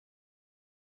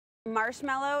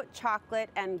Marshmallow,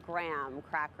 chocolate, and graham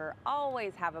cracker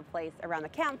always have a place around the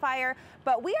campfire,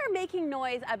 but we are making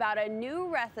noise about a new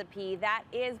recipe that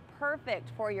is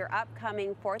perfect for your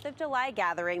upcoming 4th of July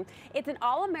gathering. It's an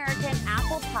all-American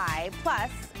apple pie plus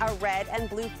a red and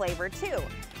blue flavor too.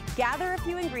 Gather a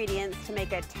few ingredients to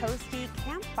make a toasty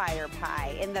campfire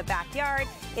pie in the backyard.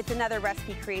 It's another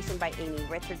recipe creation by Amy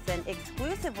Richardson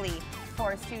exclusively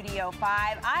for Studio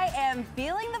 5. I am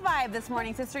feeling the vibe this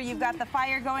morning, sister. You've got the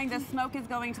fire going, the smoke is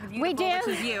going to the beautiful, which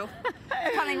is you.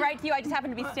 It's coming right to you. I just happen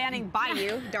to be standing by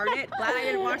you. Darn it. Glad I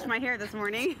didn't wash my hair this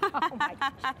morning. Oh my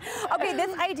gosh. Okay,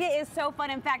 this idea is so fun.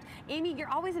 In fact, Amy, you're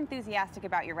always enthusiastic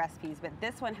about your recipes, but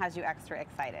this one has you extra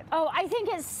excited. Oh, I think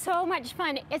it's so much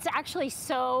fun. It's actually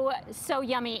so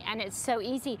yummy and it's so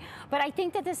easy. But I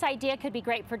think that this idea could be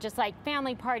great for just like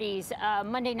family parties,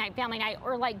 Monday night family night,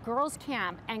 or like girls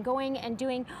camp and going and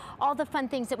doing all the fun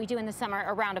things that we do in the summer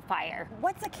around a fire.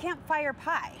 What's a campfire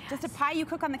pie? Just a pie you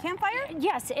cook on the campfire?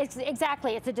 Yes, it's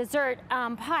exactly. It's a dessert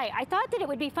pie. I thought that it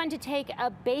would be fun to take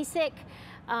a basic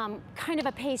kind of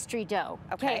a pastry dough,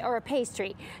 okay, or a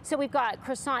pastry. So we've got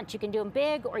croissants. You can do them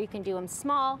big or you can do them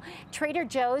small. Trader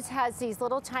Joe's has these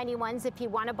little tiny ones if you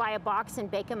want to buy a box and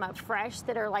bake them up fresh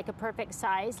that are like a perfect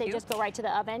size. They just go right to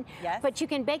the oven. Yes. But you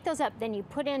can bake those up. Then you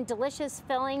put in delicious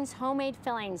fillings, homemade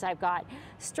fillings. I've got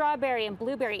strawberry and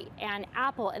blueberry and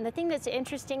apple. And the thing that's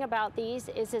interesting about these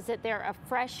is that they're a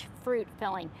fresh fruit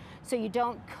filling. So you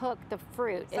don't cook the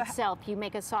fruit itself. You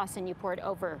make a sauce and you pour it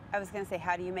over. I was going to say,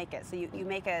 how do you make it? So you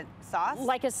make a sauce?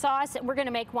 Like a sauce. We're going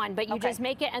to make one, but you just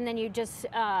make it and then you just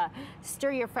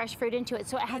stir your fresh fruit into it.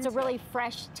 So it has a really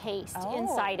fresh taste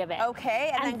inside of it.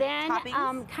 Okay. And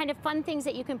then kind of fun things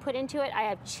that you can put into it. I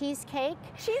have cheesecake.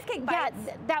 Cheesecake bites?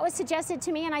 Yeah, that was suggested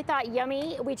to me and I thought,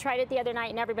 yummy. We tried it the other night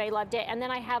and everybody loved it. And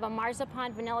then I have a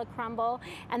marzipan vanilla crumble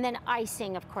and then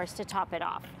icing, of course, to top it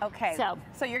off. Okay. So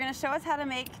you're going to show us how to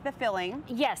make the filling.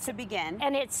 Yes. To begin.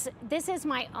 And this is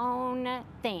my own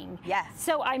thing. Yes.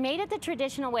 So I made it the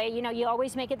traditional way. You know, you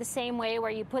always make it the same way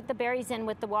where you put the berries in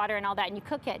with the water and all that and you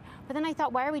cook it. But then I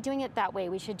thought, why are we doing it that way?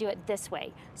 We should do it this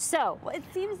way. So. Well, it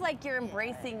seems like you're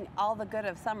embracing all the good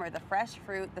of summer, the fresh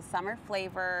fruit, the summer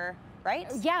flavor. Right?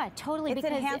 Yeah, totally. It's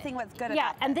enhancing what's good about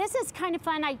Yeah, and this is kind of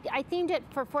fun. I themed it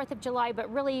for 4th of July,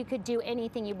 but really you could do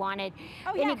anything you wanted.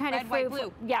 Oh yeah, any kind red, of white, fruit.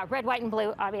 blue. Yeah, red, white, and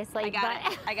blue, obviously. I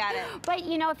got it. But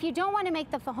you know, if you don't want to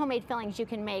make the homemade fillings, you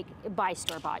can buy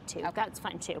store-bought too. Okay. That's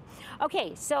fun too.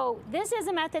 Okay, so this is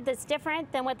a method that's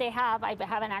different than what they have. I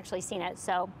haven't actually seen it,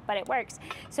 but it works.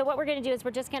 So what we're going to do is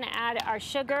we're just going to add our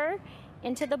sugar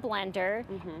into the blender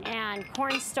and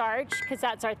cornstarch, because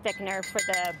that's our thickener for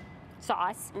the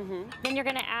sauce. Then you're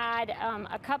going to add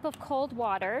a cup of cold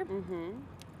water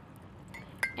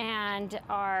and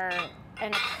a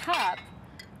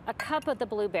cup of the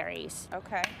blueberries.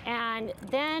 Okay. And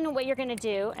then what you're going to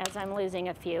do, as I'm losing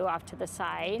a few off to the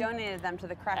side. You donated them to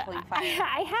the crackling fire.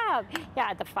 I have.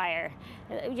 Yeah, the fire.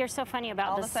 You're so funny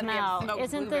about the smell.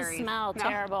 Isn't the smell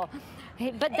terrible?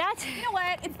 But that's... You know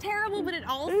what? It's terrible, but it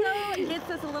also gets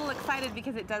us a little excited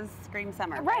because it does scream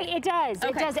summer. Right, it does.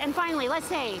 It does. And finally, let's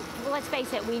face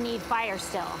it, we need fire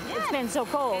still. Yes. It's been so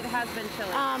cold. It has been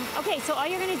chilly. Okay, so all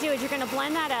you're going to do is you're going to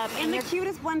blend that up. In the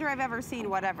cutest blender I've ever seen,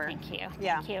 whatever. Thank you.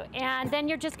 Yeah. Thank you. And then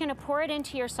you're just going to pour it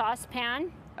into your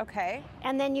saucepan. Okay.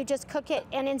 And then you just cook it.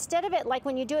 And instead of it, like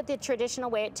when you do it the traditional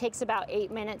way, it takes about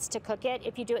 8 minutes to cook it.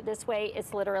 If you do it this way,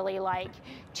 it's literally like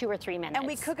 2 or 3 minutes. And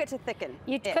we cook it to thicken.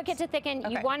 You cook it to thicken.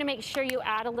 Okay. You want to make sure you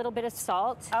add a little bit of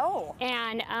salt. Oh.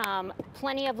 And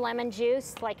plenty of lemon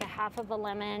juice, like a half of a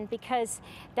lemon, because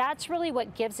that's really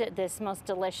what gives it this most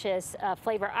delicious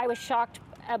flavor. I was shocked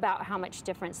about how much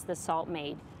difference the salt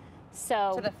made.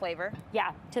 So to the flavor?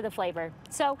 Yeah, to the flavor.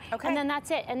 So, and then that's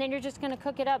it. And then you're just going to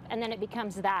cook it up, and then it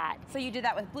becomes that. So you did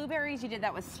that with blueberries, you did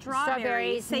that with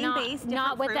strawberries. Same base,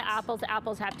 not with fruits. The apples. The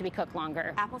apples have to be cooked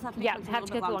longer. Apples have to be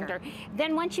cooked longer.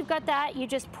 Then once you've got that, you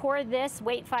just pour this,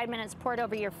 wait 5 minutes, pour it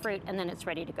over your fruit, and then it's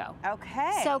ready to go.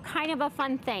 Okay. So kind of a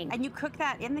fun thing. And you cook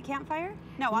that in the campfire?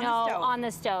 No, on the stove. No, on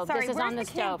the stove. Sorry, this is on the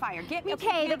stove. Campfire? Get me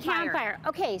okay, to the campfire.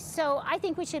 Okay, so I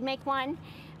think we should make one.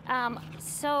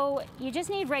 So you just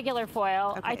need regular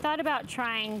foil. I thought about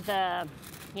trying the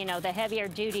heavier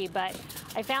duty, but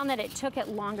I found that it took it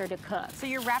longer to cook. So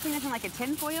you're wrapping this in like a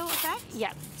tin foil effect?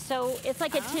 Yeah. So it's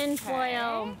like a tin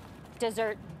foil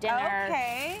dessert dinner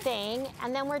thing,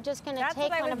 and then we're just going to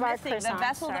take one of our croissants. The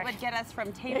vessel that would get us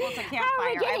from table to campfire.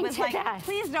 I was like,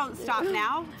 please don't stop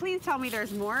now. Please tell me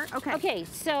there's more. Okay. Okay,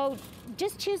 so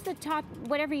just choose the top,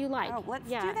 whatever you like. Oh, let's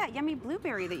do that yummy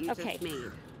blueberry that you just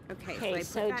made. Okay,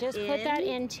 so just put that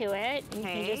into it. You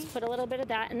can just put a little bit of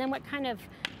that. And then what kind of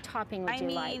topping would you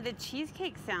like? I mean, the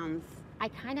cheesecake sounds I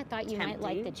kind of thought you might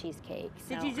like the cheesecake.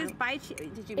 So. Did you just buy?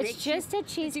 Did you make? It's just a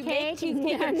cheesecake. Did you make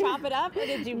cheesecake and chop it up, or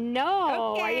did you?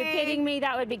 No. Okay. Are you kidding me?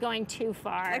 That would be going too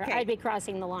far. Okay. I'd be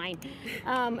crossing the line.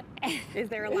 Is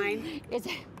there a line? Does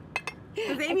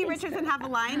Amy Richardson have a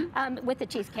line? With the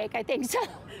cheesecake, I think so.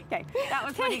 Okay, that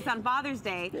was funny. On Father's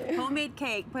Day, homemade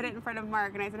cake, put it in front of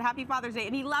Mark, and I said, "Happy Father's Day,"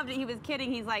 and he loved it. He was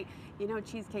kidding. He's like, "You know,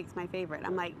 cheesecake's my favorite."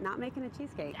 I'm like, "Not making a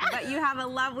cheesecake, but you have a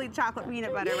lovely chocolate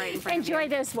peanut butter right in front of you." Enjoy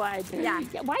this one. Yeah.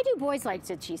 Why do boys like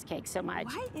the cheesecake so much?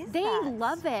 Why is they that?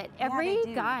 love it. Yeah, Every they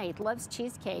do. guy loves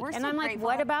cheesecake. We're And so I'm like, grateful.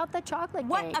 what about the chocolate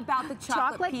cake? What about the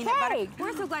chocolate peanut cake? butter?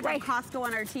 We're so glad to have Costco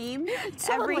on our team.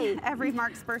 Totally. Every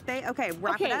Mark's birthday. Okay,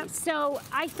 wrap it up. So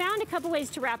I found a couple ways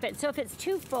to wrap it. So if it's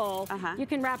too full, Uh-huh. you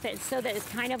can wrap it so that it's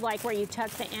kind of like where you tuck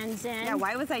the ends in. Yeah,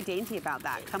 why was I dainty about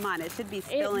that? Come on, it should be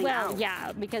spilling out.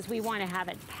 Yeah, because we want to have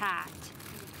it packed.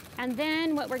 And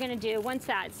then what we're going to do, once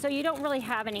that, so you don't really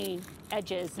have any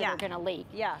edges that are going to leak.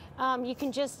 Yeah. You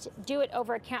can just do it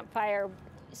over a campfire.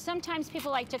 Sometimes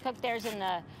people like to cook theirs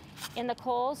in the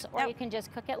coals, or you can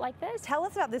just cook it like this. Tell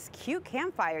us about this cute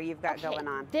campfire you've got going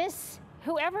on.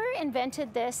 Whoever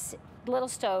invented this little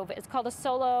stove, it's called a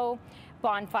solo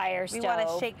bonfire stove. We want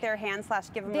to shake their hand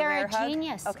 / give them a bear hug. They're a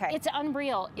genius. Okay. It's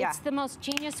unreal. Yeah. It's the most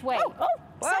genious way. Oh,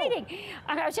 exciting.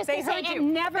 I was just going to say, it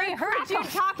never They heard you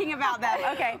crackles. talking about them.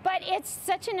 Okay. But it's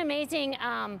such an amazing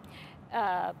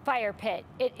fire pit.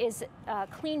 It is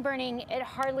clean burning. It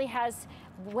hardly has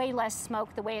way less smoke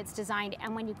the way it's designed,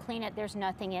 and when you clean it, there's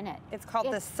nothing in it. It's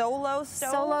called the Solo Stove?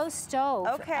 Solo Stove.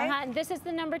 Okay. And this is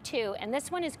the number 2, and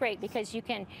this one is great because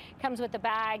comes with a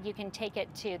bag, you can take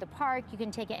it to the park, you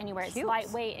can take it anywhere. Cute. It's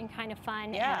lightweight and kind of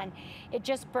fun, Yeah. and it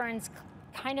just burns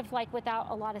kind of like without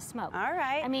a lot of smoke. All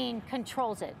right. I mean,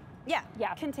 controls it. Yeah,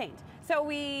 Yeah. contained. So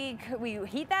we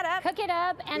heat that up. Cook it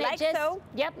up, and Like it just, so?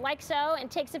 Yep, like so, and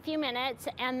takes a few minutes,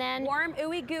 and then Warm,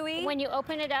 ooey gooey. when you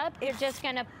open it up, you're just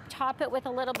gonna top it with a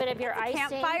little bit of your icing.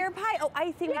 Campfire pie. Oh,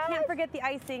 icing. Yes. We can't forget the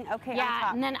icing. Okay, on Yeah,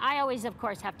 top. and then I always, of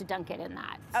course, have to dunk it in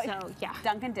that. Oh, So, yeah.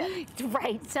 Dunk and dip.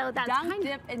 Right, so that's Dunk, kind of...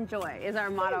 dip, enjoy is our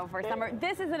motto for summer.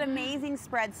 This is an amazing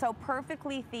spread, so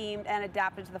perfectly themed and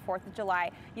adapted to the 4th of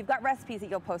July. You've got recipes that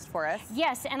you'll post for us.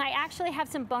 Yes, and I actually have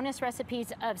some bonus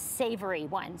recipes of savory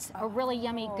ones. A really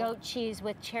yummy goat cheese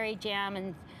with cherry jam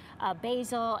and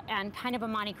basil, and kind of a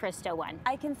Monte Cristo one.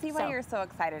 I can see why you're so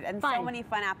excited, and so Fun. many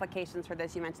fun applications for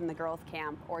this. You mentioned the girls'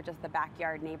 camp or just the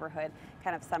backyard neighborhood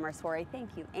kind of summer soiree.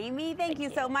 Thank you, Amy. Thank you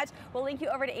so much. We'll link you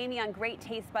over to Amy on Great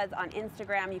Taste Buds on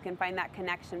Instagram. You can find that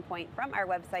connection point from our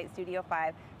website,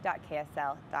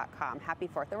 studio5.ksl.com. Happy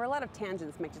 4th. There were a lot of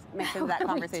tangents mixed into that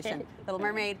conversation. Little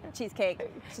Mermaid, cheesecake,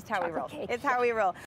 it's just how we roll. Chocolate cake. It's how we roll.